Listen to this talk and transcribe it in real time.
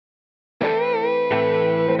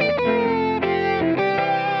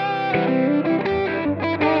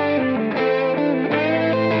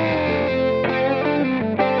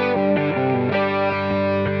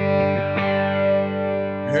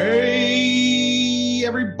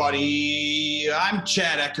everybody. I'm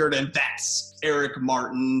Chad Eckert, and that's Eric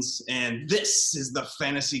Martins, and this is the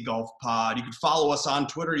Fantasy Golf Pod. You can follow us on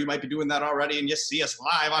Twitter. You might be doing that already, and you see us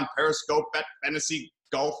live on Periscope at Fantasy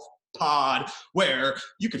Golf Pod, where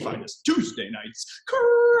you can find us Tuesday nights,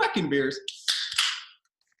 cracking beers.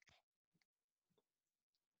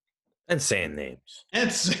 And saying names. And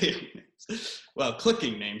saying names. Well,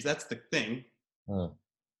 clicking names, that's the thing. Oh.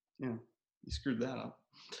 Yeah, you screwed that up.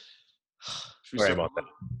 Sorry about that.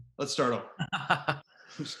 Let's start over.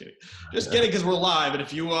 Just kidding. Just kidding, because we're live. And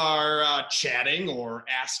if you are chatting or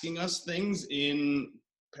asking us things in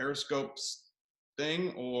Periscope's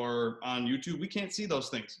thing or on YouTube, we can't see those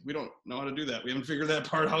things. We don't know how to do that. We haven't figured that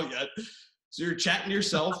part out yet. So you're chatting to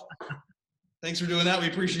yourself. Thanks for doing that. We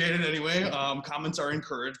appreciate it anyway. Comments are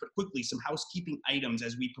encouraged. But quickly, some housekeeping items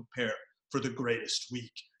as we prepare for the greatest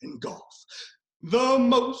week in golf. The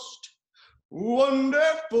most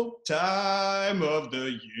wonderful time of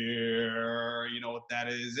the year. You know what that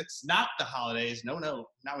is. It's not the holidays. No.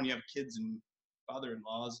 Not when you have kids and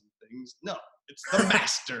father-in-laws and things. No, it's the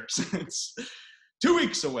Masters. It's 2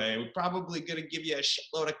 weeks away. We're probably going to give you a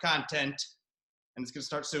shitload of content, and it's going to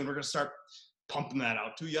start soon. We're going to start pumping that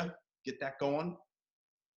out to you. Get that going.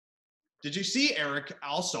 Did you see, Eric?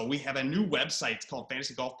 Also, we have a new website. It's called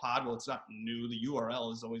Fantasy Golf Pod. Well, it's not new. The URL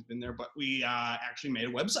has always been there, but we actually made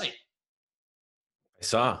a website. I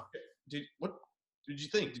saw. What did you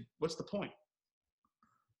think? What's the point?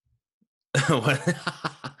 The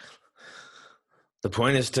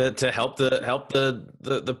point is to help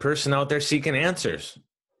the person out there seeking answers.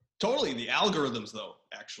 Totally. The algorithms, though,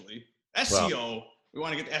 actually. SEO. Well, we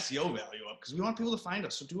want to get the SEO value up because we want people to find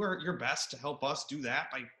us. So do your best to help us do that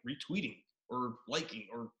by retweeting or liking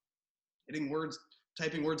or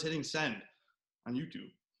typing words, hitting send on YouTube.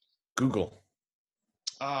 Google.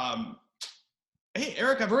 Hey,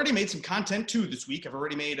 Eric, I've already made some content, too, this week. I've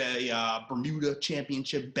already made a Bermuda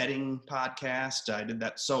Championship betting podcast. I did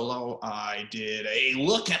that solo. I did a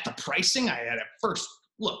look at the pricing. I had a first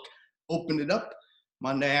look, opened it up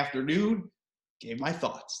Monday afternoon, gave my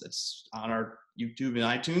thoughts. That's on our YouTube and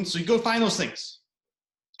iTunes. So you go find those things.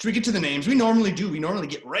 So we get to the names. We normally do. We normally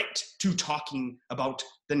get right to talking about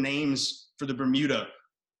the names for the Bermuda.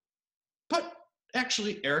 But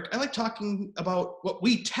actually, Eric, I like talking about what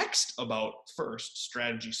we text about first,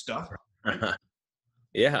 strategy stuff.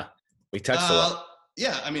 Yeah, we text a lot.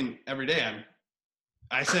 Yeah, I mean, every day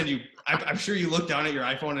I send you, I'm sure you look down at your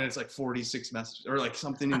iPhone and it's like 46 messages or like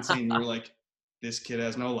something insane. You're like, this kid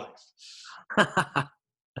has no life.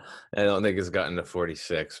 I don't think it's gotten to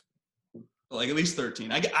 46. Like at least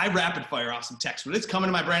 13. I rapid fire off some text. When it's coming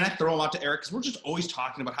to my brain, I throw them out to Eric because we're just always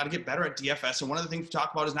talking about how to get better at DFS. And one of the things we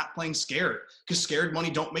talk about is not playing scared because scared money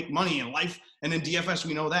don't make money in life. And in DFS,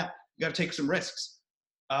 we know that. You got to take some risks.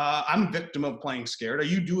 I'm a victim of playing scared. Are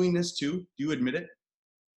you doing this too? Do you admit it?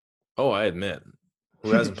 Oh, I admit.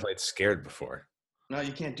 Who hasn't played scared before? No,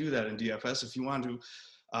 you can't do that in DFS. If you want to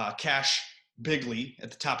cash bigly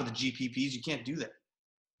at the top of the GPPs, you can't do that.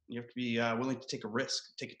 You have to be willing to take a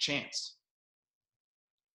risk, take a chance.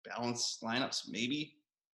 Balance lineups, maybe.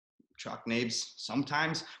 Chalk names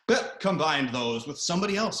sometimes. But combine those with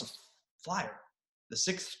somebody else, a flyer. The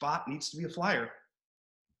sixth spot needs to be a flyer.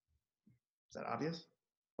 Is that obvious?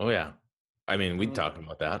 Oh, yeah. I mean, we talk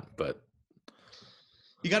about that, but.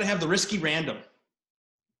 You got to have the risky random.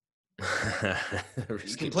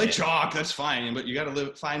 You can play chalk, that's fine, but you got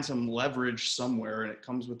to find some leverage somewhere, and it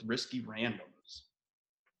comes with risky randoms.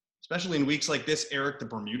 Especially in weeks like this, Eric, the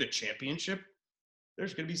Bermuda Championship.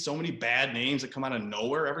 There's going to be so many bad names that come out of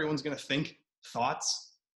nowhere. Everyone's going to think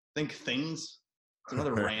thoughts, think things. It's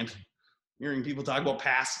another rant. Hearing people talk about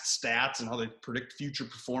past stats and how they predict future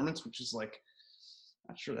performance, which is like,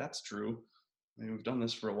 not sure that's true. I mean, we've done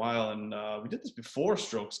this for a while, and we did this before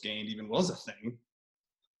strokes gained even was a thing.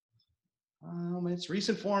 It's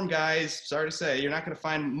recent form, guys. Sorry to say, you're not going to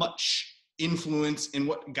find much influence in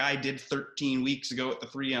what guy did 13 weeks ago at the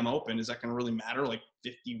 3M Open. Is that going to really matter? Like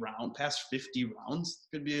 50 rounds, past 50 rounds,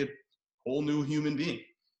 could be a whole new human being.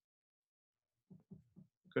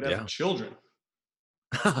 Could have children.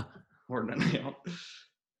 Or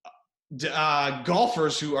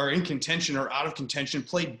golfers who are in contention or out of contention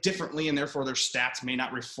play differently, and therefore their stats may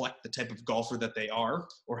not reflect the type of golfer that they are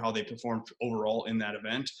or how they performed overall in that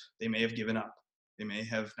event. They may have given up. They may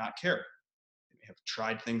have not cared. Have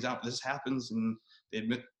tried things out. This happens, and they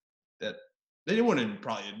admit that they wouldn't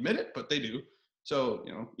probably admit it, but they do. So,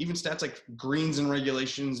 even stats like greens and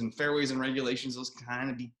regulations and fairways and regulations, those kind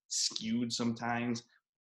of be skewed sometimes.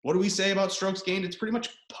 What do we say about strokes gained? It's pretty much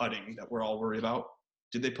putting that we're all worried about.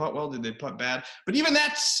 Did they putt well? Did they putt bad? But even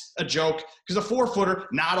that's a joke because a 4-footer,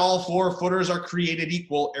 not all 4-footers are created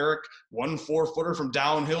equal. Eric, one 4-footer from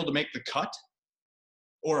downhill to make the cut,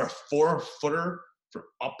 or a 4-footer for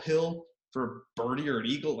uphill for a birdie or an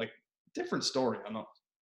eagle, like different story. I know.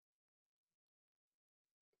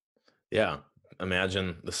 Yeah.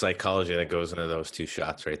 Imagine the psychology that goes into those two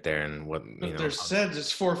shots right there, and what There's said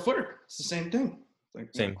it's 4-footer. It's the same thing. Like,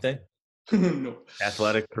 same thing. No.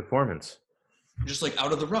 Athletic performance. Just like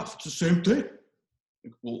out of the rough, it's the same thing.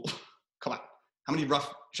 Like, well, come on. How many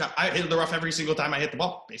rough shots? I hit the rough every single time I hit the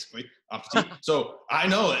ball, basically, off the tee. So I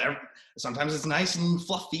know that sometimes it's nice and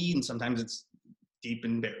fluffy, and sometimes it's deep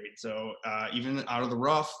and buried. So even out of the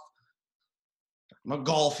rough, talking about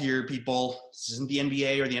golf here, people. This isn't the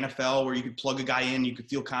NBA or the NFL where you could plug a guy in, you could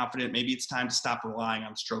feel confident. Maybe it's time to stop relying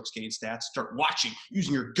on strokes gained stats. Start watching,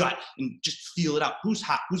 using your gut, and just feel it out. Who's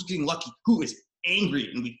hot? Who's getting lucky? Who is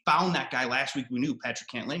angry? And we found that guy last week. We knew Patrick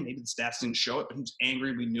Cantlay. Maybe the stats didn't show it, but he was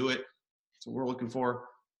angry. We knew it. That's what we're looking for.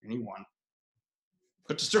 And he won.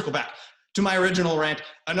 But to circle back to my original rant,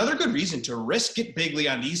 another good reason to risk it bigly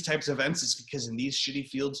on these types of events is because in these shitty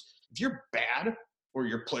fields, if you're bad or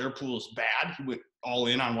your player pool is bad, he went all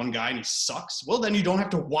in on one guy and he sucks, well, then you don't have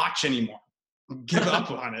to watch anymore. Give up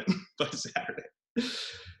on it by Saturday.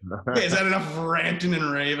 Okay, is that enough ranting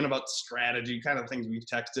and raving about strategy, kind of things we've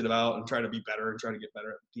texted about and try to be better and try to get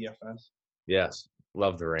better at DFS? Yes.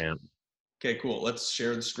 Love the rant. Okay, cool. Let's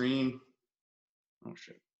share the screen. Oh,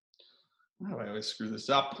 shit. Why do I always screw this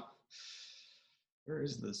up? Where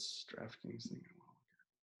is this DraftKings thing?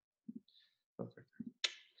 Perfect.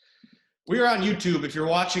 We are on YouTube. If you're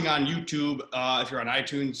watching on YouTube, if you're on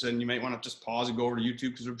iTunes, then you might want to just pause and go over to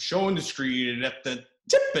YouTube because we're showing the screen at the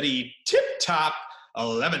tippity tip-top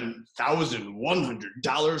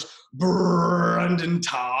 $11,100. Brendan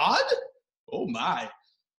Todd? Oh, my.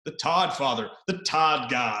 The Todd father, the Todd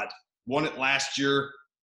God. Won it last year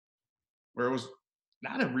where it was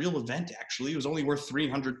not a real event, actually. It was only worth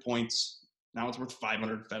 300 points. Now it's worth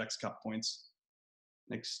 500 FedEx Cup points.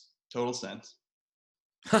 Makes total sense.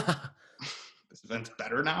 This event's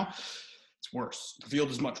better now. It's worse. The field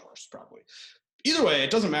is much worse, probably. Either way, it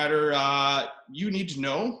doesn't matter. You need to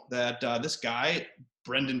know that this guy,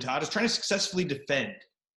 Brendan Todd, is trying to successfully defend.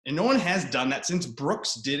 And no one has done that since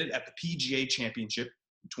Brooks did it at the PGA Championship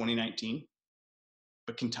in 2019.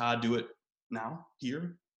 But can Todd do it now,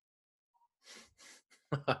 here?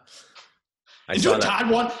 Todd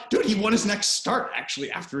won. Dude, he won his next start, actually,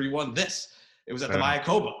 after he won this. It was at the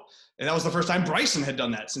Mayakoba. And that was the first time Bryson had done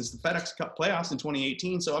that since the FedEx Cup playoffs in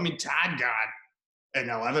 2018. So, I mean, Todd got an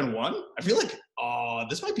 11-1. I feel like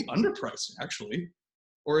this might be underpriced, actually.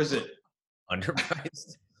 Or is it?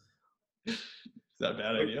 Underpriced? Is that a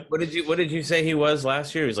bad idea? What did you say he was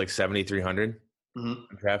last year? He was like 7,300 on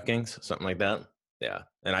DraftKings, something like that. Yeah,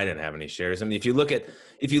 and I didn't have any shares. I mean, if you look at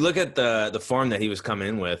the form that he was coming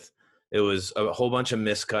in with, it was a whole bunch of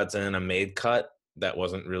miscuts and a made cut that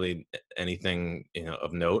wasn't really anything,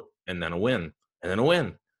 of note, and then a win, and then a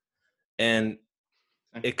win, and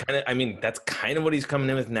it kind of, I mean, that's kind of what he's coming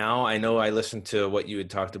in with now. I know I listened to what you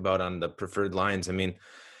had talked about on the preferred lines. I mean,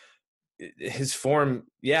 his form,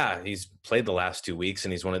 yeah, he's played the last 2 weeks,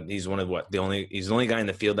 and he's the only guy in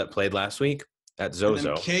the field that played last week. At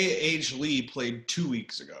Zozo. And K.H. Lee played 2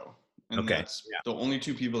 weeks ago. And okay. That's the only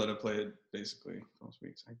two people that have played basically those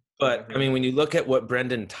weeks. But, I mean, when you look at what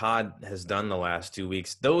Brendan Todd has done the last 2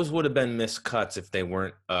 weeks, those would have been miscuts if they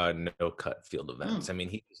weren't no-cut field events. I mean,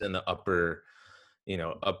 he was in the upper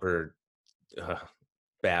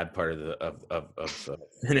bad part of the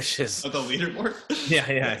finishes. Of the leaderboard?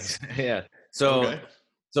 Yeah. So... Okay.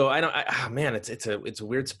 So it's a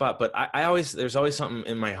weird spot, but there's always something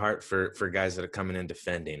in my heart for guys that are coming in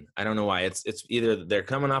defending. I don't know why. It's either they're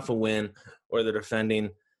coming off a win or they're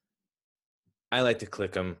defending. I like to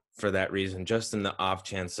click them for that reason, just in the off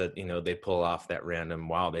chance that, they pull off that random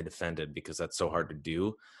while they defended, because that's so hard to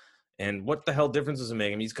do. And what the hell difference does it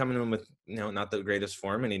make? I mean, he's coming in with, not the greatest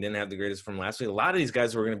form, and he didn't have the greatest form last week. A lot of these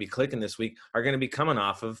guys who are going to be clicking this week are going to be coming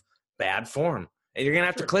off of bad form, and you're going to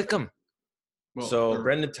have to click them. Well,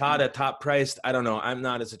 Brendan Todd at top priced, I don't know. I'm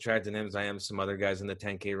not as attracted to him as I am some other guys in the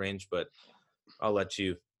 10K range, but I'll let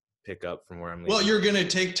you pick up from where I'm leaving. Well, you're going to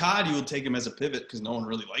take Todd. You will take him as a pivot because no one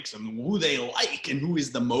really likes him. Who they like and who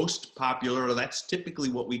is the most popular, that's typically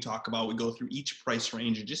what we talk about. We go through each price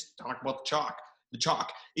range and just talk about the chalk. The chalk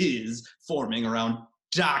is forming around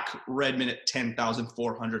Doc Redman at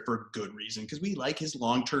 10,400 for a good reason because we like his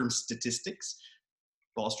long-term statistics.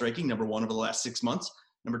 Ball striking, number 1 over the last 6 months.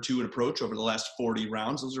 Number 2 in approach over the last 40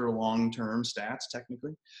 rounds. Those are long-term stats,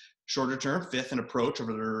 technically. Shorter term, 5th in approach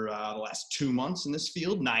over the last 2 months in this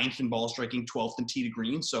field, 9th in ball striking, 12th in tee to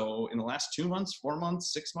green. So in the last 2 months, 4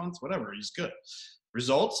 months, 6 months, whatever, he's good.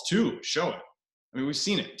 Results, too, show it. I mean, we've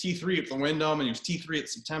seen it. T3 at the Wyndham, and he was T3 at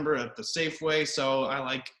September at the Safeway. So I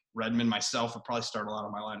like Redmond myself. I'll probably start a lot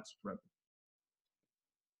of my lineups with Redmond.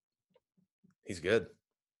 He's good.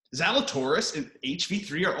 Zalatoris and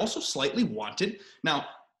HV3 are also slightly wanted. Now,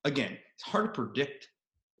 again, it's hard to predict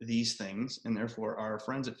these things, and therefore our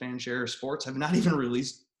friends at Fanshare Sports have not even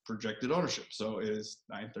released projected ownership. So it is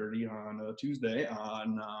 9:30 on a Tuesday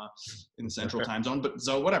in the Central Time Zone. But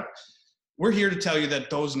so whatever. We're here to tell you that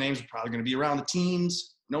those names are probably going to be around the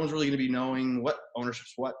teams. No one's really going to be knowing what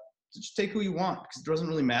ownership's what. So just take who you want, because it doesn't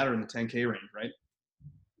really matter in the 10K range, right?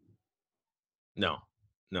 No,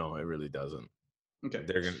 it really doesn't. Okay.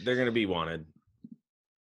 They're gonna be wanted.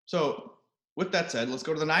 So with that said, let's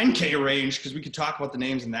go to the 9K range, because we could talk about the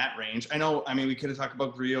names in that range. We could have talked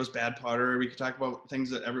about Griot's bad putter. We could talk about things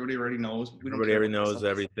that everybody already knows. Everybody already knows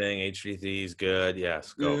everything. HV3 is good.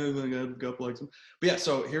 Yes, go. Yeah, go likes him. But yeah,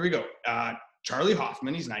 so here we go. Charlie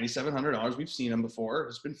Hoffman, he's $9,700. We've seen him before.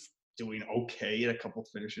 He's been doing okay at a couple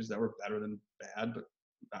finishes that were better than bad, but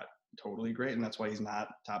not totally great, and that's why he's not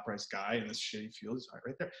top price guy in this shitty field. He's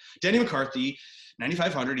right there. Denny McCarthy,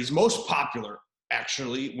 9,500. He's most popular,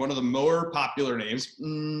 actually. One of the more popular names.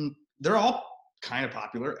 They're all kind of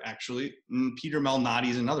popular, actually. Peter Malnati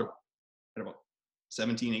is another one at about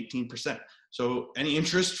 17-18%. So any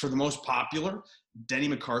interest for the most popular? Denny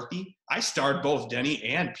McCarthy. I starred both Denny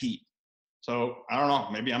and Pete. So I don't know.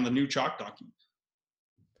 Maybe I'm the new chalk donkey.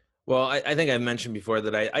 Well, I think I mentioned before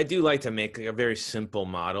that I do like to make a very simple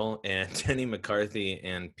model, and Denny McCarthy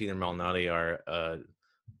and Peter Malnati are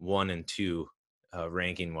 1 and 2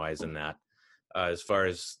 ranking wise in that. As far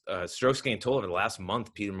as strokes gained total over the last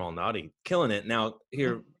month, Peter Malnati killing it. Now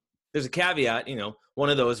there's a caveat. One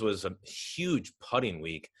of those was a huge putting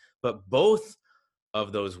week, but both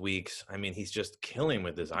of those weeks, I mean, he's just killing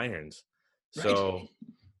with his irons. Right. So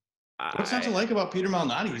what's not to like about Peter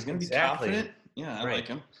Malnati? He's going to be confident. Yeah, I like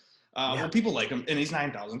him. Well, people like him, and he's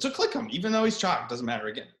 9,000. So click him, even though he's chalk. Doesn't matter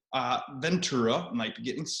again. Ventura might be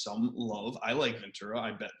getting some love. I like Ventura.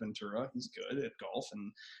 I bet Ventura. He's good at golf and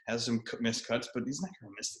has some missed cuts, but he's not going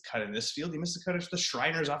to miss the cut in this field. He missed the cut if the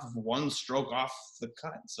Shriners off of 1 stroke off the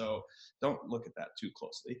cut. So don't look at that too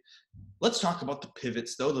closely. Let's talk about the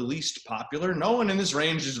pivots, though, the least popular. No one in this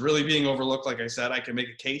range is really being overlooked. Like I said, I can make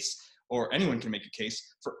a case, or anyone can make a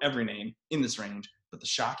case for every name in this range. But the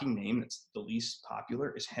shocking name that's the least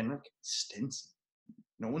popular is Henrik Stenson.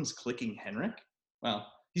 No one's clicking Henrik? Well,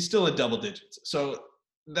 he's still at double digits. So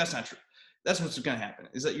that's not true. That's what's going to happen,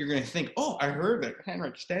 is that you're going to think, oh, I heard that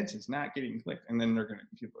Henrik Stenson's not getting clicked. And then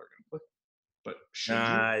people are going to click. But should you?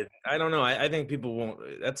 I don't know. I think people won't.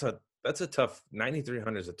 That's a tough,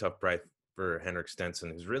 9,300 is a tough price for Henrik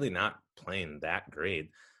Stenson, who's really not playing that great.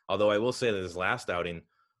 Although I will say that his last outing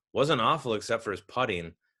wasn't awful except for his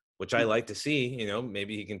putting, which I like to see.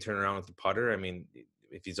 Maybe he can turn around with the putter. I mean,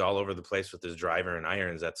 if he's all over the place with his driver and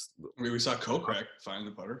irons, we saw Kokrak find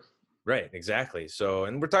the putter. Right, exactly. So,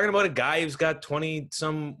 and we're talking about a guy who's got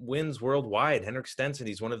 20-some wins worldwide. Henrik Stenson,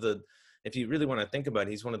 he's one of the, if you really want to think about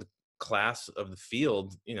it, he's one of the class of the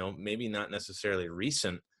field, maybe not necessarily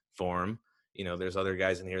recent form. There's other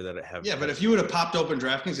guys in here that have. Yeah, but if you would have popped open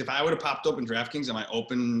DraftKings, if I would have popped open DraftKings in my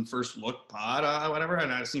open first look pod, whatever,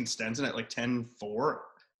 and I'd seen Stenson at like 10-4,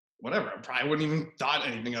 whatever, I probably wouldn't even thought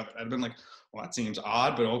anything of it. I'd have been like, well, that seems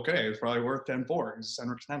odd, but okay, it's probably worth 10-4. He's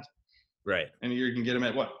Henrik Stenson. Right. And you can get him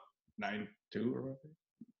at what? 9.2 or whatever?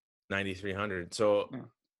 9,300. So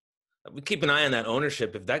we keep an eye on that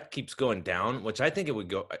ownership. If that keeps going down, which I think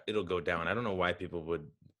it'll go down. I don't know why people would.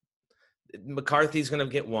 McCarthy's going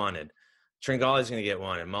to get wanted. Tringali's going to get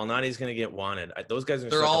wanted. Malnati's going to get wanted. Those guys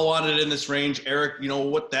they're all wanted in this range. Eric, you know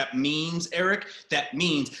what that means, Eric? That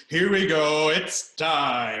means, here we go. It's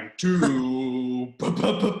time to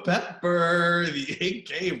pepper the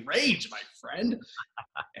 8K range, my friend.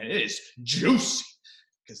 And it is juicy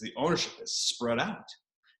because the ownership is spread out.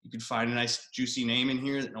 You can find a nice juicy name in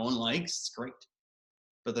here that no one likes. It's great.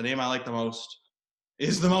 But the name I like the most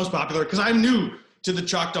is the most popular because I'm new to the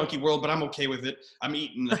chalk donkey world, but I'm okay with it. I'm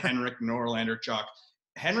eating the Henrik Norlander chalk.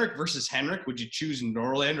 Henrik versus Henrik, would you choose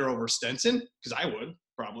Norlander over Stenson? Because I would,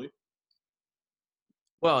 probably.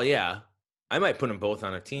 Well, yeah. I might put them both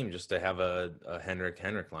on a team just to have a Henrik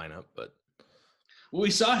lineup, but. Well,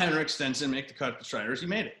 we saw Henrik Stenson make the cut at the Shriners. He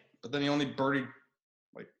made it. But then he only birdied,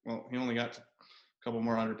 he only got a couple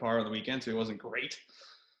more under par on the weekend, so he wasn't great.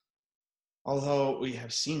 Although we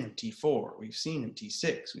have seen him T4, we've seen him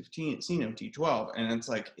T6, we've seen him T12, and it's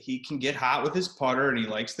like he can get hot with his putter, and he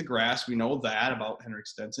likes the grass. We know that about Henrik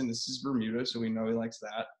Stenson. This is Bermuda, so we know he likes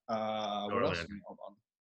that. What else do we know about him?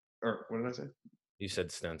 Or what did I say? You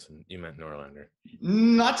said Stenson. You meant Norlander.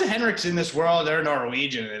 Not to Henriks in this world. They're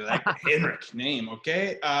Norwegian. They like the Henrik name,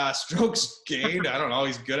 okay? Strokes gained. I don't know.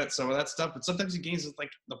 He's good at some of that stuff, but sometimes he gains with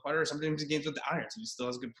like the putter. Sometimes he gains with the irons. He still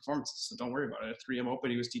has good performances, so don't worry about it. At 3M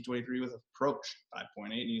Open, he was T23 with approach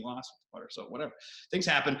 5.8, and he lost with the putter. So whatever. Things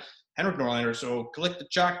happen. Henrik Norlander. So collect the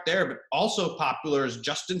chalk there, but also popular is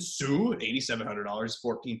Justin Sue, $8,700,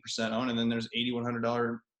 14% owned, and then there's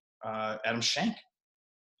 $8,100 Adam Schenk.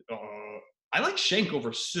 I like Schenk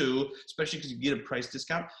over Sue, especially because you get a price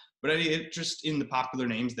discount. But any interest in the popular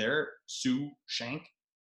names there? Sue, Schenk?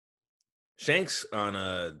 Schenk's on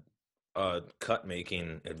a cut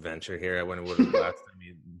making adventure here. I went last time.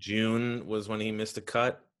 June was when he missed a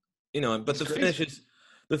cut. But that's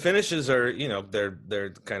the finishes are,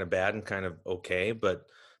 they're kind of bad and kind of okay, but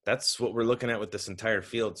that's what we're looking at with this entire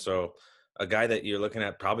field. So a guy that you're looking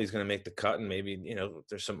at probably is going to make the cut, and maybe,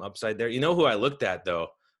 there's some upside there. Who I looked at though?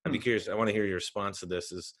 I'd be curious. I want to hear your response to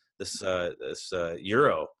this. Is this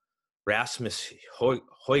Euro, Rasmus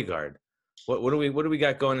Højgaard? What do we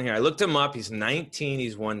got going here? I looked him up. He's 19.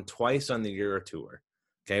 He's won twice on the Euro Tour.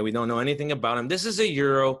 Okay, we don't know anything about him. This is a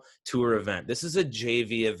Euro Tour event. This is a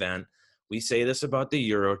JV event. We say this about the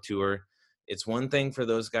Euro Tour. It's one thing for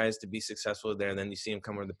those guys to be successful there, and then you see him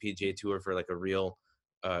come over the PGA Tour for like a real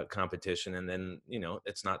competition, and then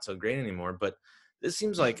it's not so great anymore. But this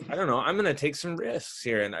seems like, I don't know, I'm going to take some risks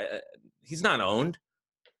here. And he's not owned.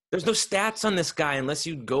 There's no stats on this guy unless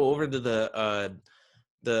you go over to the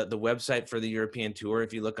website for the European Tour.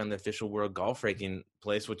 If you look on the official World Golf Ranking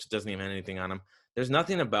place, which doesn't even have anything on him, there's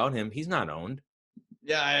nothing about him. He's not owned.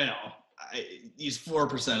 Yeah, I know. He's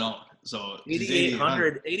 4% owned. So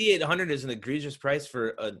 8,800 is an egregious price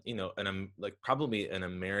for probably an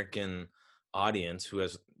American audience who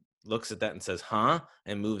looks at that and says, huh,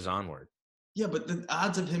 and moves onward. Yeah, but the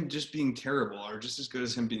odds of him just being terrible are just as good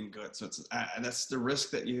as him being good. So it's that's the risk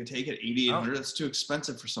that you take at 8,800. That's too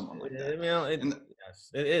expensive for someone like that. Yes,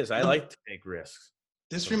 it is. I like to take risks.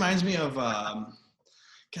 This reminds me of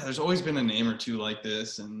there's always been a name or two like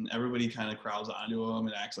this, and everybody kind of crowds onto them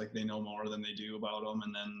and acts like they know more than they do about them,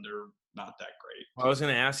 and then they're not that great. I was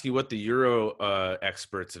going to ask you what the Euro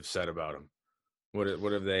experts have said about him. What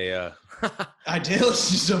have they? I did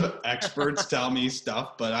listen to some experts tell me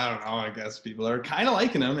stuff, but I don't know. I guess people are kind of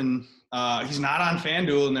liking him, and he's not on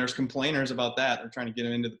FanDuel, and there's complainers about that. They're trying to get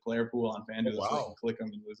him into the player pool on FanDuel so they can click him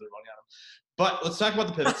and lose their money on him. But let's talk about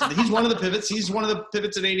the pivots. He's one of the pivots. He's one of the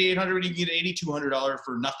pivots at 8,800. You can get $8,200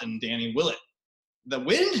 for nothing, Danny Willett. The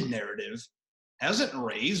wind narrative hasn't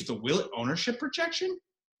raised the Willett ownership projection.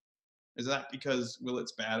 Is that because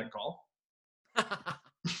Willett's bad at golf?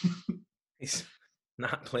 He's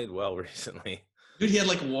not played well recently. Dude, he had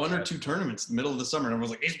like one or two tournaments in the middle of the summer, and I was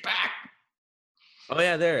like, he's back. Oh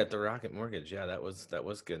yeah, there at the Rocket Mortgage. Yeah, that was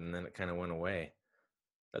good, and then it kind of went away.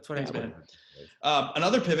 That's what happened.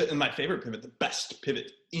 Another pivot, and my favorite pivot, the best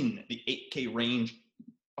pivot in the 8K range.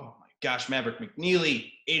 Oh my gosh, Maverick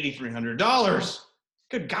McNeely, $8,300.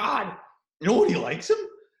 Good God. You know what, he likes him?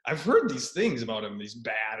 I've heard these things about him. He's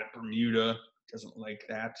bad at Bermuda, doesn't like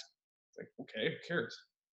that. It's like, okay, who cares?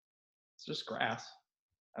 It's just grass.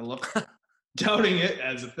 I love doubting it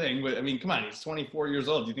as a thing, but I mean, come on, he's 24 years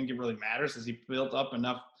old. Do you think it really matters? Has he built up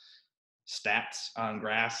enough stats on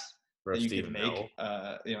grass that you could make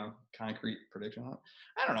concrete prediction on?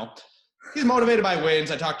 I don't know. He's motivated by wins.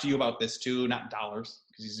 I talked to you about this too, not dollars,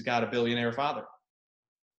 because he's got a billionaire father.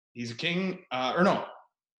 He's a king,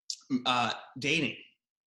 dating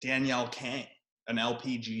Danielle Kang, an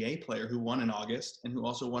LPGA player who won in August and who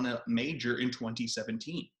also won a major in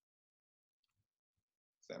 2017.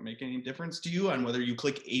 Does that make any difference to you on whether you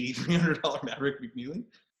click $8,300 Maverick McNeely?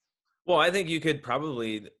 Well, I think you could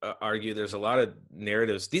probably argue there's a lot of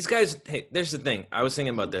narratives. These guys, hey, there's the thing. I was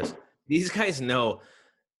thinking about this. These guys know.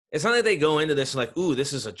 It's not like they go into this like, ooh,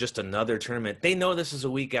 this is just another tournament. They know this is a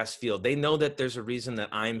weak-ass field. They know that there's a reason that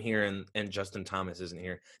I'm here and Justin Thomas isn't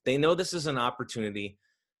here. They know this is an opportunity.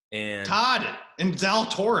 And Todd and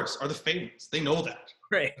Zalatoris are the favorites. They know that.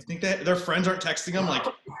 Right. I think that their friends aren't texting them like,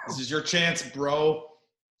 this is your chance, bro.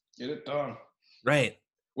 Get it done. Right.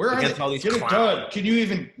 Where are they? All these Get clowns. it done. Can you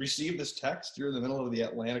even receive this text? You're in the middle of the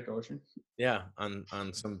Atlantic Ocean. Yeah, on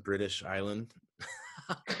some British island.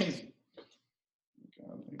 Crazy.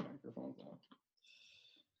 God, my microphone's off.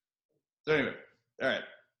 So anyway, all right.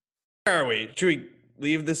 Where are we? Should we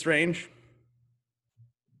leave this range?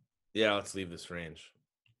 Yeah, let's leave this range.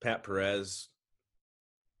 Pat Perez.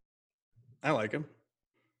 I like him.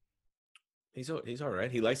 He's all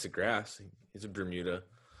right. He likes the grass. He's a Bermuda.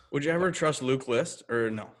 Would you ever trust Luke List or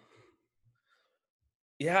no?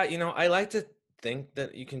 Yeah, I like to think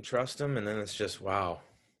that you can trust him, and then it's just wow.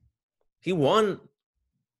 He won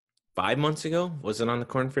 5 months ago. Was it on the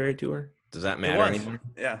Corn Ferry Tour? Does that matter anymore?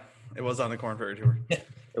 Yeah, it was on the Corn Ferry Tour.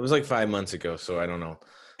 It was like 5 months ago, so I don't know.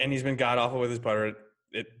 And he's been god awful with his putter.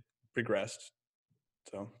 It regressed,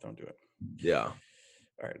 so don't do it. Yeah.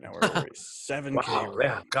 All right, now we're over 7K. Wow,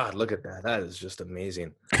 yeah, God, look at that. That is just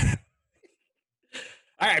amazing.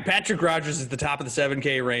 All right, Patrick Rodgers is the top of the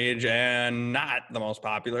 7K range and not the most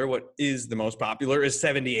popular. What is the most popular is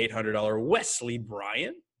 $7,800 Wesley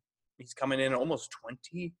Bryan. He's coming in almost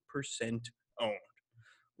 20% owned.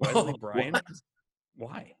 Wesley Bryan?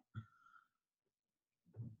 Why?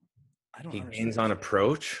 I don't understand. He gains on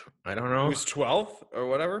approach. I don't know. He was 12th or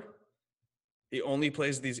whatever. He only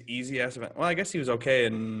plays these easy-ass events. Well, I guess he was okay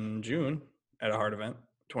in June at a hard event,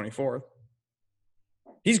 24th.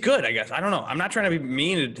 He's good, I guess. I don't know. I'm not trying to be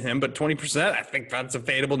mean to him, but 20%, I think that's a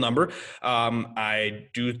fadeable number. I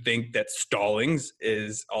do think that Stallings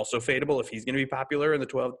is also fadeable if he's going to be popular in the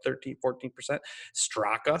 12, 13, 14%.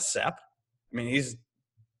 Straka, Sepp. I mean,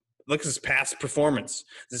 look at his past performance.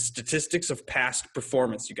 The statistics of past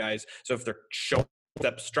performance, you guys. So if they're showing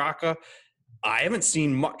Sepp Straka, I haven't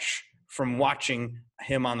seen much from watching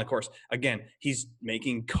him on the course. Again, he's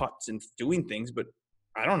making cuts and doing things, but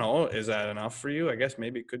I don't know. Is that enough for you? I guess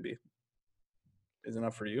maybe it could be. Is it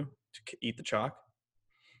enough for you to eat the chalk?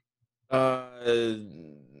 No,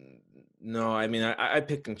 I mean, I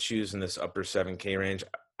pick and choose in this upper 7K range.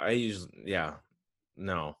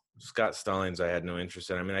 No. Scott Stallings, I had no interest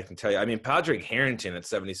in. I mean, I can tell you. I mean, Padraig Harrington at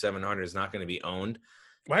 7,700 is not going to be owned.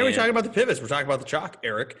 Why are we talking about the pivots? We're talking about the chalk,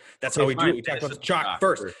 Eric. That's how we do it. We talk about the chalk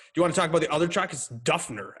first. Do you want to talk about the other chalk? It's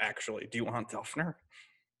Duffner, actually. Do you want Duffner?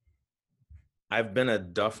 I've been a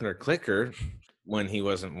Duffner clicker when he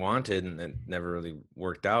wasn't wanted, and it never really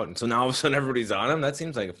worked out. And so now all of a sudden everybody's on him. That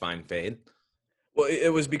seems like a fine fade. Well,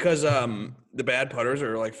 it was because the bad putters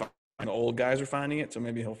are like the old guys are finding it, so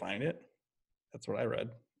maybe he'll find it. That's what I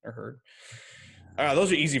read or heard.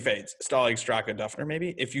 Those are easy fades. Stallings, Straka, Duffner,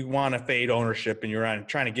 maybe. If you want to fade ownership and you're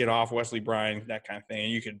trying to get off Wesley Bryan, that kind of thing,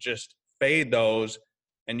 and you could just fade those,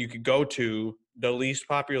 and you could go to the least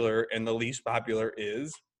popular, and the least popular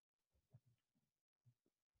is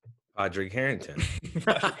Padraig Harrington.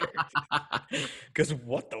 Because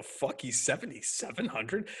what the fuck? He's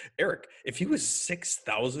 7,700. Eric, if he was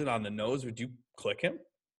 6,000 on the nose, would you click him?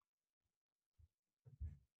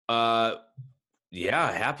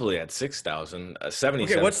 Yeah, happily at 6,000. 77.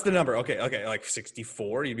 Okay, what's the number? Okay, like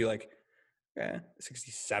 64. You'd be like,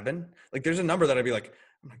 67. Like, there's a number that I'd be like,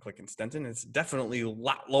 I'm not clicking Stenton. It's definitely a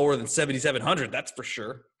lot lower than 7,700. That's for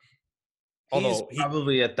sure. He's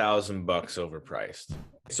probably $1,000 overpriced.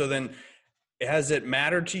 So then, has it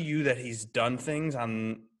mattered to you that he's done things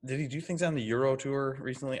on? Did he do things on the Euro Tour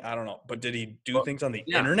recently? I don't know, but did he do things on the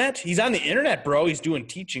internet? He's on the internet, bro. He's doing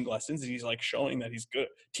teaching lessons, and he's like showing that he's good at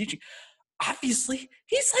teaching. Obviously,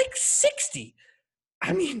 he's like 60.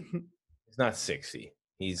 I mean, he's not 60.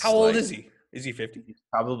 He's how old is he? Is he 50? He's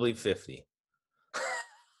probably 50.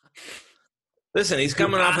 Listen, he's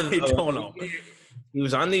coming off of. I don't know. He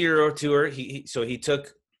was on the Euro Tour. He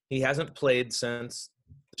hasn't played since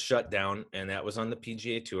the shutdown, and that was on the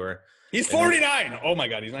PGA Tour. He's 49. Oh my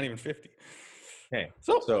God, he's not even 50. Okay,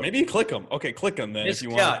 so maybe you click him. Okay, click him then if you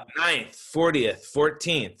want. 9th, 40th,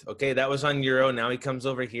 14th. Okay, that was on Euro. Now he comes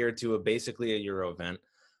over here to basically a Euro event.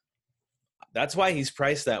 That's why he's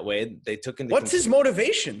priced that way. They took into. What's his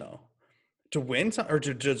motivation though? To win or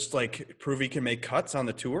to just like prove he can make cuts on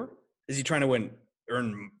the tour? Is he trying to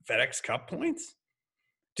earn FedEx Cup points?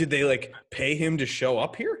 Did they like pay him to show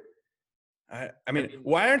up here? I mean,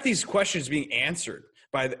 why aren't these questions being answered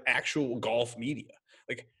by the actual golf media?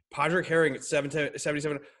 Like Padraig Harrington at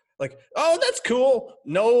 77, like, oh, that's cool.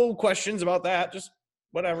 No questions about that. Just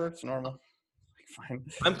whatever. It's normal. Fine.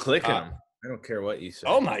 I'm clicking him. I don't care what you say.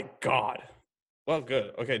 Oh my God. Well,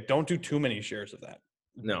 good. Okay, don't do too many shares of that.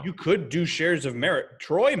 No. You could do shares of Merritt.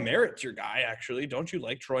 Troy Merritt's your guy, actually. Don't you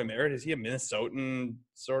like Troy Merritt? Is he a Minnesotan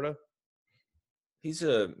sort of? He's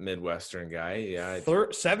a Midwestern guy, yeah.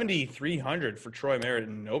 7,300 for Troy Merritt,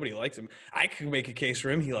 and nobody likes him. I could make a case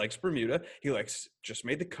for him. He likes Bermuda. He just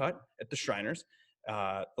made the cut at the Shriners.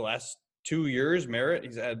 The last 2 years, Merritt,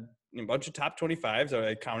 he's had a bunch of top 25s.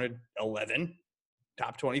 I counted 11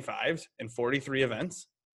 top 25s in 43 events.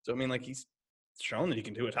 So, I mean, like, he's shown that he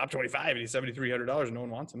can do a top 25, and he's $7,300, and no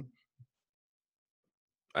one wants him.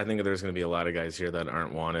 I think there's going to be a lot of guys here that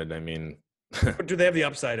aren't wanted. I mean. Do they have the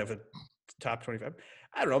upside of a top 25?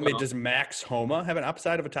 I don't know. Maybe does Max Homa have an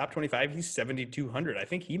upside of a top 25? He's 7,200. I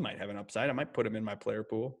think he might have an upside. I might put him in my player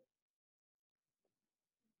pool.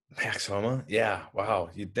 Max Homa? Yeah. Wow.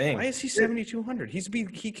 You'd think. Why is he 7,200?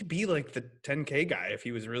 He could be like the 10K guy if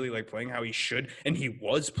he was really like playing how he should, and he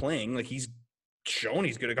was playing like he's shown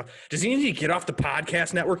he's good at golf. Does he need to get off the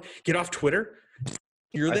podcast network? Get off Twitter?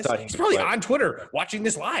 Hear this? He's probably on Twitter watching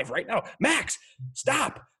this live right now. Max,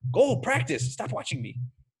 stop. Go practice. Stop watching me.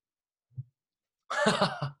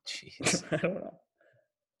 Jeez. I don't know.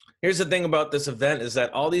 Here's the thing about this event is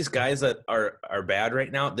that all these guys that are bad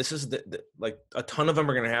right now, this is like a ton of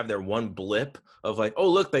them are going to have their one blip of like, oh,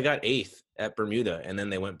 look, they got 8th at Bermuda. And then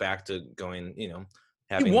they went back to going, you know,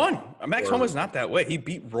 he won. Max Homa's not that way. He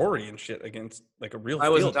beat Rory and shit against like a real I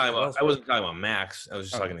wasn't talking about Max. I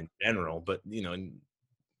was just talking in general, but you know,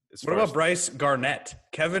 what about Bryce Garnett?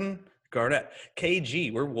 Kevin Garnett.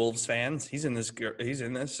 KG, we're Wolves fans. He's in this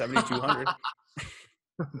 7,200.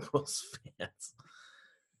 Wolves fans.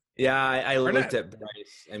 Yeah, I looked at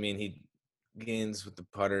Bryce. I mean, he gains with the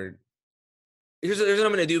putter. Here's what I'm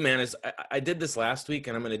going to do, man. Is I did this last week,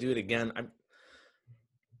 and I'm going to do it again.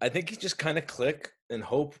 I think you just kind of click and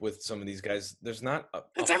hope with some of these guys. There's not.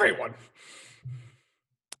 That's everyone.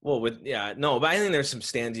 Well, but I think there's some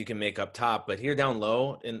stands you can make up top, but here down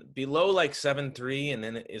low and below like 7-3, and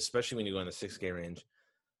then especially when you go in the 6K range.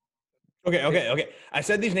 Okay. I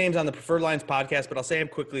said these names on the Preferred Lines podcast, but I'll say them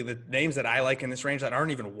quickly. The names that I like in this range that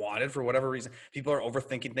aren't even wanted for whatever reason. People are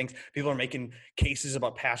overthinking things. People are making cases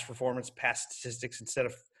about past performance, past statistics, instead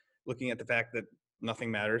of looking at the fact that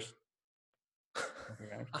nothing matters.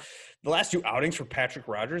 The last 2 outings for Patrick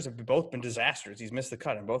Rodgers have both been disasters. He's missed the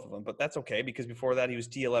cut in both of them, but that's okay because before that he was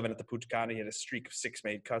T11 at the Punta. He had a streak of 6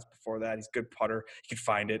 made cuts before that. He's a good putter. He could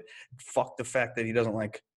find it. Fuck the fact that he doesn't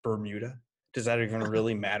like Bermuda. Does that even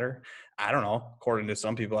really matter? I don't know. According to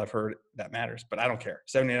some people I've heard, that matters, but I don't care.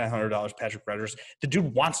 $7,900, Patrick Rodgers. The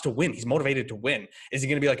dude wants to win. He's motivated to win. Is he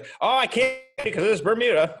going to be like, oh, I can't because it's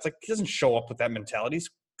Bermuda? It's like he doesn't show up with that mentality. He's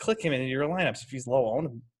click him into your lineups if he's low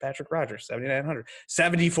owned. Patrick Rodgers, $7,900.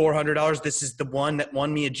 $7,400. This is the one that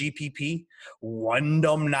won me a GPP.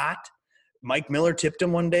 Wyndham Knott. Mike Miller tipped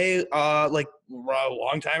him one day, like a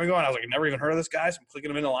long time ago, and I was like, never even heard of this guy. So I'm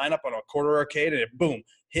clicking him in the lineup on a quarter arcade, and it boom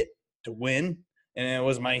hit to win. And it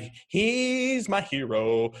was he's my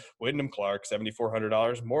hero, Wyndham Clark,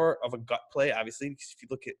 $7,400. More of a gut play, obviously. If you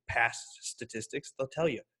look at past statistics, they'll tell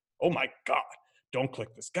you, oh my God, don't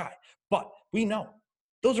click this guy. But we know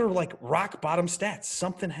those are like rock bottom stats.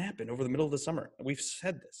 Something happened over the middle of the summer. We've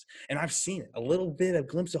said this, and I've seen it. A little bit, a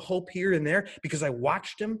glimpse of hope here and there because I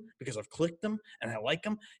watched him, because I've clicked him, and I like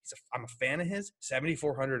him. I'm a fan of his.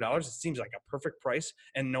 $7,400. It seems like a perfect price,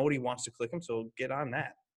 and nobody wants to click him, so get on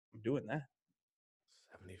that. I'm doing that.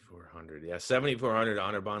 7,400. Yeah, 7,400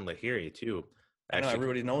 Anirban Lahiri too. Actually, I know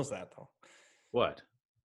everybody knows that though. What?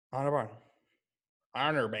 Anirban.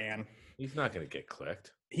 He's not going to get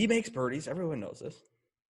clicked. He makes birdies. Everyone knows this.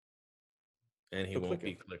 And he won't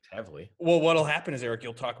be clicked heavily. Well, what'll happen is, Eric,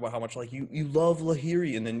 you'll talk about how much like you love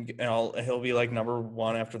Lahiri, and then he'll be like number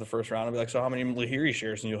 1 after the first round. I'll be like, so how many Lahiri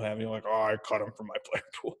shares? And you'll have, and you're like, oh, I cut him from my player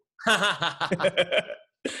pool.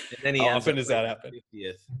 And then he how often does that happen?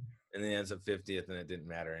 50th, and then he ends up 50th, and it didn't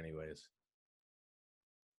matter anyways.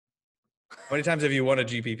 How many times have you won a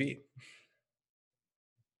GPP?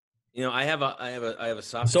 You know, I have a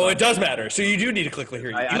soft. So it does matter. So you do need to click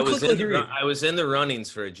Lahiri. I was in the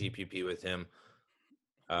runnings for a GPP with him.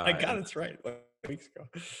 I got it right weeks ago.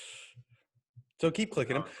 So keep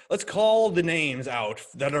clicking them. Let's call the names out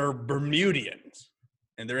that are Bermudians,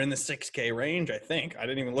 and they're in the 6K range. I think I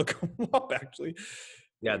didn't even look them up actually.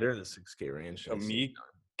 Yeah, they're in the 6K range. So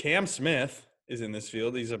Cam Smith is in this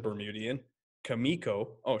field. He's a Bermudian. Kamiko.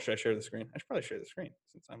 Oh, should I share the screen? I should probably share the screen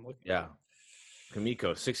since I'm looking. Yeah.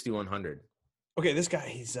 Kamiko, 6,100. Okay, this guy,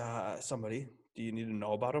 he's somebody. Do you need to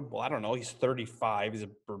know about him? Well, I don't know. He's 35. He's a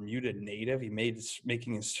Bermuda native. He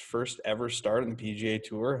making his first ever start in the PGA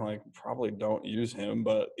Tour. Like, probably don't use him,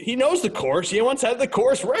 but he knows the course. He once had the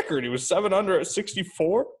course record. He was 7 under at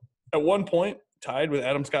 64 at one point, tied with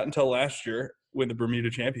Adam Scott until last year when the Bermuda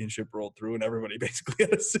Championship rolled through, and everybody basically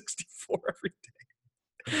had a 64 every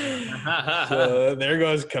day. So there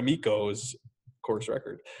goes Kamiko's course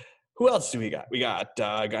record. Who else do we got? We got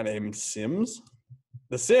a guy named Sims.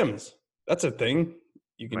 The Sims. That's a thing.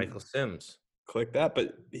 You can Michael Sims. Click that,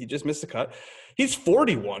 but he just missed the cut. He's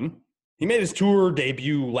 41. He made his tour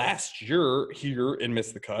debut last year here and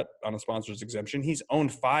missed the cut on a sponsor's exemption. He's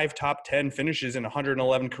owned 5 top 10 finishes and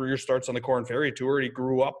 111 career starts on the Korn Ferry Tour. He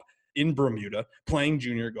grew up in Bermuda playing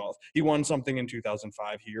junior golf. He won something in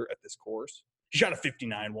 2005 here at this course. He shot a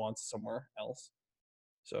 59 once somewhere else.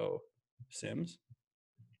 So, Sims.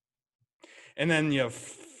 And then you have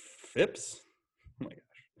Phipps. Oh my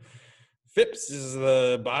gosh. Phipps is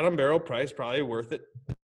the bottom barrel price, probably worth it.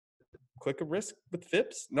 Click a risk with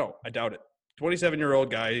Phipps? No, I doubt it.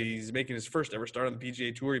 27-year-old guy. He's making his first ever start on the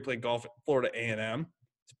PGA Tour. He played golf at Florida A&M.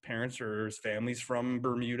 His parents or his family's from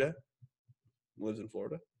Bermuda. Lives in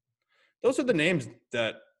Florida. Those are the names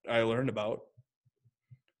that I learned about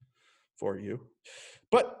for you.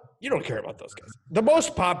 But you don't care about those guys. The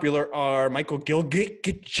most popular are Michael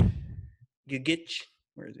Gilgich.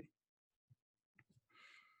 Where is he?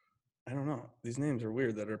 I don't know. These names are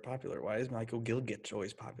weird that are popular. Why is Michael Gilgich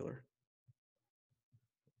always popular?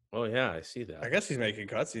 Oh yeah, I see that. I guess he's making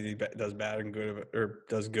cuts. He does bad and good, or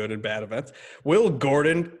does good and bad events. Will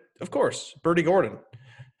Gordon, of course, Birdie Gordon.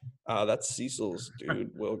 That's Cecil's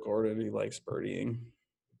dude. Will Gordon. He likes birdieing,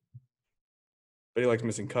 but he likes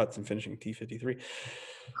missing cuts and finishing T53.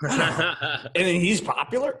 And then he's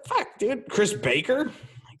popular. Fuck, dude. Chris Baker.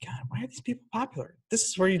 My God, why are these people popular? This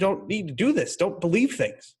is where you don't need to do this. Don't believe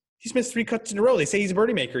things. He's missed 3 cuts in a row. They say he's a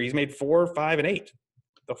birdie maker. He's made 4, 5, and 8.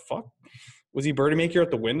 The fuck? Was he birdie maker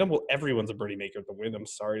at the Wyndham? Well, everyone's a birdie maker at the Wyndham.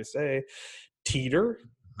 Sorry to say. Teeter.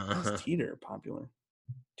 How's Teeter popular?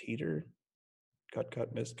 Teeter.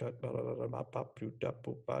 Cut, miss, cut.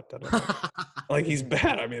 Like he's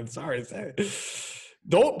bad. I mean, sorry to say.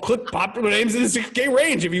 Don't click popular names in the 6K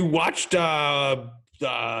range. If you watched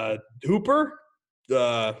Hooper,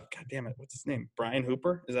 God damn it, what's his name? Brian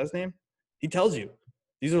Hooper? Is that his name? He tells you.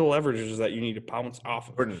 These are the leverages that you need to bounce off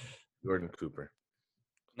of. Gordon Cooper.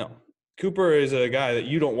 No. Cooper is a guy that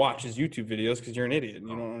you don't watch his YouTube videos because you're an idiot and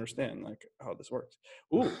you don't understand like how this works.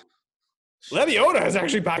 Ooh. Lebiota has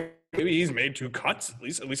actually maybe he's made 2 cuts at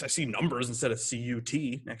least. At least I see numbers instead of CUT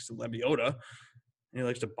next to Lebiota. He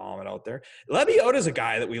likes to bomb it out there. Lebiota is a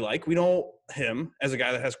guy that we like. We know him as a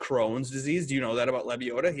guy that has Crohn's disease. Do you know that about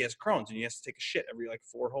Lebiota? He has Crohn's and he has to take a shit every like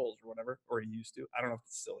 4 holes or whatever, or he used to. I don't know if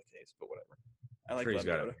it's still the case, but whatever. I like He's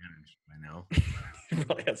got Lebiota. it managed by now. He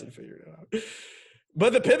probably hasn't figured it out.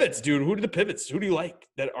 But the pivots, dude. Who do the pivots? Who do you like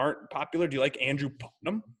that aren't popular? Do you like Andrew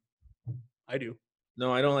Putnam? I do.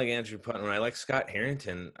 No, I don't like Andrew Putnam. I like Scott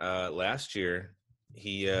Harrington. Last year,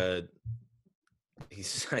 he's.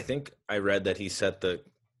 I think I read that he set the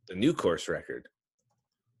new course record.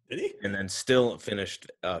 Did he? And then still finished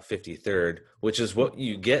 53rd, which is what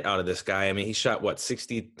you get out of this guy. I mean, he shot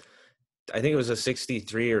 60. I think it was a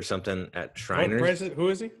 63 or something at Shriners. Who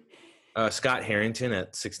is he? Scott Harrington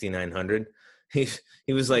at 6,900. He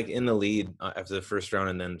was like in the lead after the first round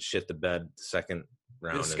and then shit the bed the second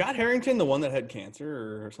round. Is Scott Harrington the one that had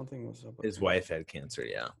cancer or something? Was up his wife had cancer,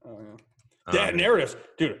 yeah. Oh, yeah. Narratives.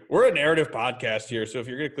 Dude, we're a narrative podcast here, so if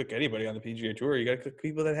you're going to click anybody on the PGA Tour, you got to click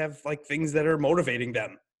people that have like things that are motivating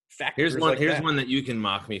them. Factors here's one that you can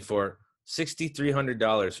mock me for.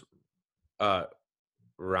 $6,300.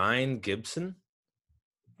 Ryan Gibson.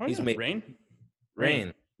 Oh, He's made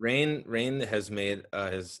Rain has made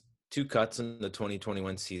his 2 cuts in the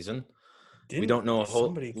 2021 season. We don't know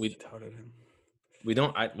touted him. We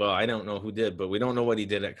don't. I don't know who did, but we don't know what he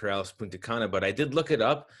did at Corrales Punta Cana. But I did look it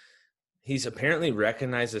up. He's apparently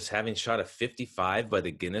recognized as having shot a 55 by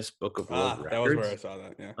the Guinness Book of World Records. That was where I saw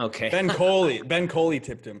that. Yeah. Okay. Ben Coley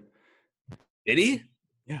tipped him. Did he?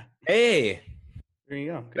 Yeah. Hey. There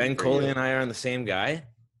you go. Ben Coley and I are on the same guy.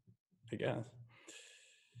 I guess.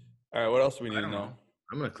 All right. What else do we need to know?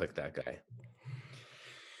 I'm gonna click that guy.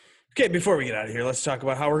 Okay, before we get out of here, let's talk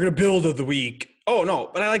about how we're going to build of the week. Oh, no,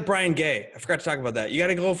 but I like Brian Gay. I forgot to talk about that. You got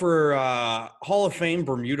to go for Hall of Fame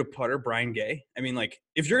Bermuda putter, Brian Gay. I mean, like,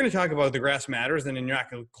 if you're going to talk about the grass matters, then you're not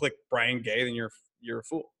going to click Brian Gay, then you're a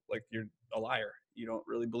fool. Like, you're a liar. You don't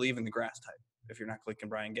really believe in the grass type if you're not clicking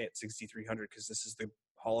Brian Gay at 6,300 because this is the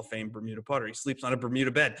Hall of Fame Bermuda putter. He sleeps on a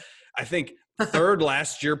Bermuda bed. I think third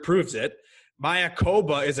last year proves it.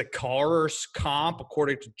 Mayakoba is a Cars comp,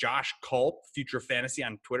 according to Josh Culp, Future Fantasy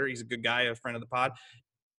on Twitter. He's a good guy, a friend of the pod.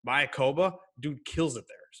 Mayakoba, dude kills it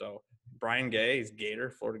there. So Brian Gay, he's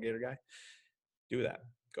Gator, Florida Gator guy. Do that.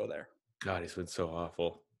 Go there. God, he's been so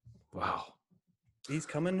awful. Wow. He's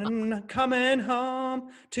coming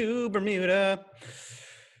home to Bermuda,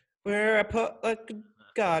 where I put like a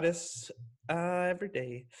goddess every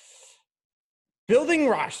day. Building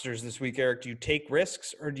rosters this week, Eric. Do you take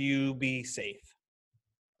risks or do you be safe?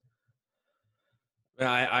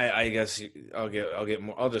 I guess I'll get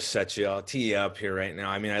more. I'll just set you. I'll tee you up here right now.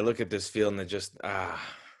 I mean, I look at this field and it just I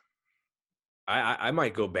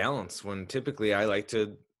might go balance when typically I like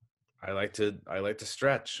to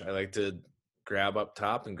stretch. I like to grab up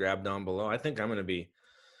top and grab down below. I think I'm going to be.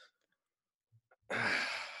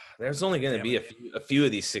 There's only going to be a few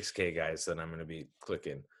of these 6K guys that I'm going to be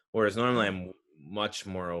clicking, whereas normally I'm much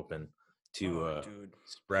more open to dude.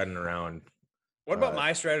 spreading around. What about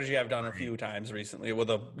my strategy I've done a few times recently with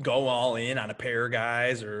a go all in on a pair of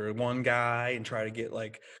guys or one guy and try to get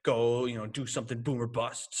do something boom or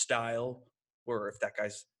bust style, where if that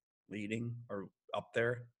guy's leading or up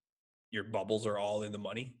there, your bubbles are all in the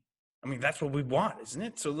money. I mean, that's what we want, isn't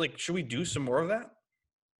it? So should we do some more of that?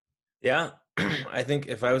 Yeah. I think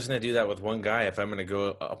if I was going to do that with one guy, if I'm going to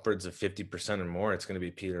go upwards of 50% or more, it's going to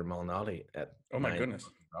be Peter Malnati at oh my goodness.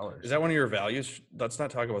 Is that one of your values? Let's not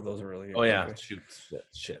talk about those early. Oh yeah,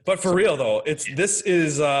 shit. But for real though, this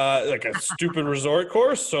is like a stupid resort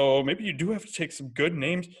course, so maybe you do have to take some good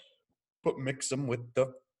names, but mix them with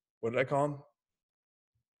the what did I call them?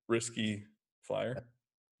 Risky flyer.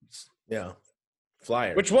 Yeah,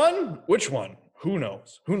 flyer. Which one? Who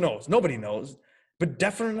knows? Nobody knows. But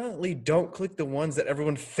definitely don't click the ones that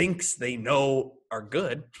everyone thinks they know are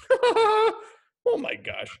good. Oh my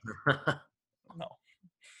gosh. No.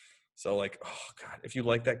 So oh God, if you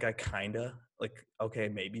like that guy, kinda okay,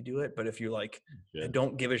 maybe do it. But if you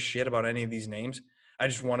don't give a shit about any of these names, I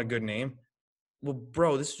just want a good name. Well,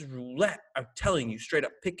 bro, this is roulette. I'm telling you straight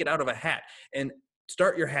up, pick it out of a hat and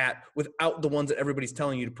start your hat without the ones that everybody's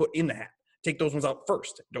telling you to put in the hat. Take those ones out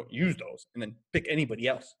first. Don't use those, and then pick anybody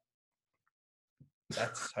else.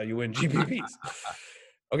 That's how you win GPPs.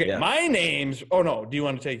 Okay, yeah. My names. Oh no, do you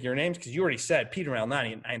want to take your names? Because you already said Peter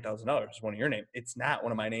Malnati at $9,000 is one of your names. It's not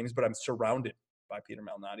one of my names, but I'm surrounded by Peter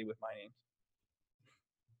Malnati with my name.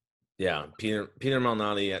 Yeah, Peter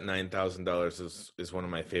Malnati at $9,000 is one of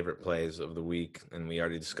my favorite plays of the week, and we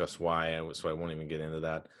already discussed why, so I won't even get into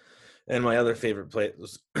that. And my other favorite play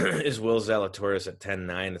is Will Zalatoris at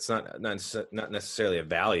 10-9. It's not necessarily a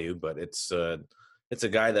value, but it's a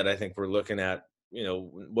guy that I think we're looking at.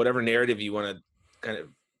 Whatever narrative you want to kind of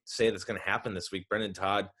say that's going to happen this week. Brendan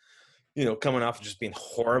Todd, coming off of just being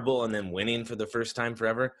horrible and then winning for the first time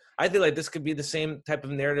forever. I feel like this could be the same type of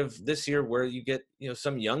narrative this year where you get,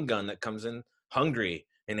 some young gun that comes in hungry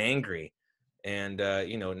and angry and,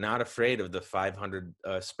 not afraid of the 500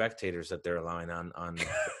 spectators that they're allowing on the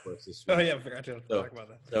course this week. Oh yeah, I forgot to talk about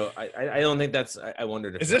that. So I don't think I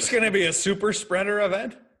wondered if is this going to be a super spreader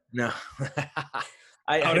event? No.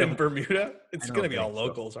 Out in Bermuda? It's going to be all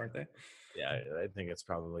locals, aren't they? Yeah, I think it's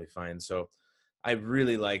probably fine. So I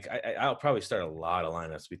really I'll probably start a lot of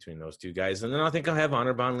lineups between those two guys. And then I think I'll have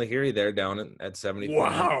Anirban Lahiri there down at 70.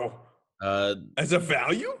 Wow. As a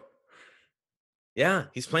value? Yeah,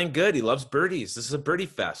 he's playing good. He loves birdies. This is a birdie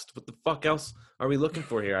fest. What the fuck else are we looking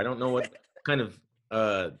for here? I don't know what kind of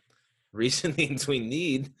reasonings we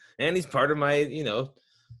need. And he's part of my,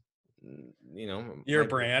 your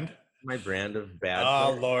brand. My brand of bad.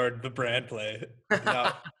 Oh play. Lord, the brand play.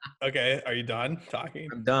 No. Okay, are you done talking?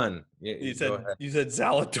 I'm done. You said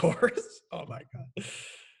Zalatoris. Oh my god. All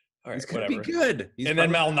right, he's gonna be good. Then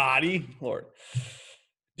Malnati, Lord,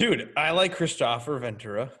 dude, I like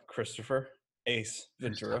Christopher Ace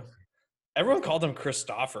Ventura. Everyone called him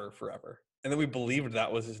Christopher forever, and then we believed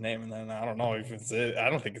that was his name. And then I don't know if it's it. I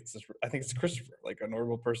don't think it's. I think it's Christopher, like a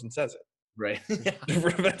normal person says it. Right.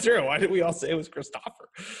 Ventura. Why did we all say it was Christopher?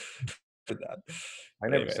 For that. I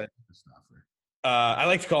never said Christopher. I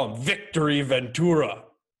like to call him Victory Ventura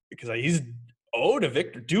because he's owed a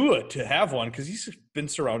Victor Dua to have one because he's been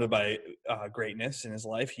surrounded by greatness in his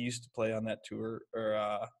life. He used to play on that tour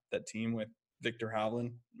or that team with Victor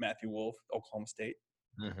Hovland, Matthew Wolff, Oklahoma State.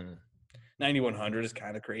 Mm-hmm. 9,100 is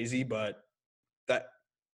kind of crazy, but that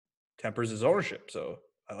tempers his ownership. So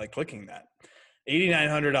I like clicking that.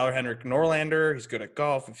 $8,900 Henrik Norlander. He's good at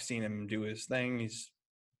golf. We've seen him do his thing. He's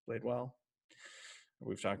played well.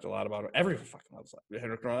 We've talked a lot about him. Everyone fucking loves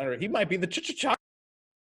Henrik Norlander. He might be the cha-cha-cha.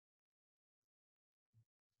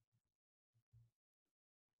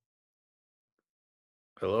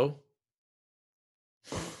 Hello?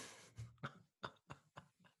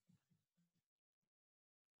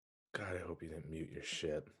 God, I hope you didn't mute your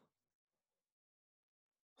shit.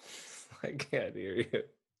 I can't hear you.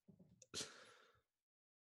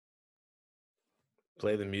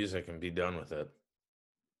 Play the music and be done with it.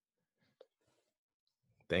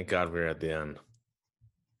 Thank God we're at the end.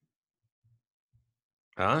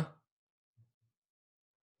 Huh?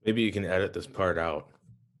 Maybe you can edit this part out.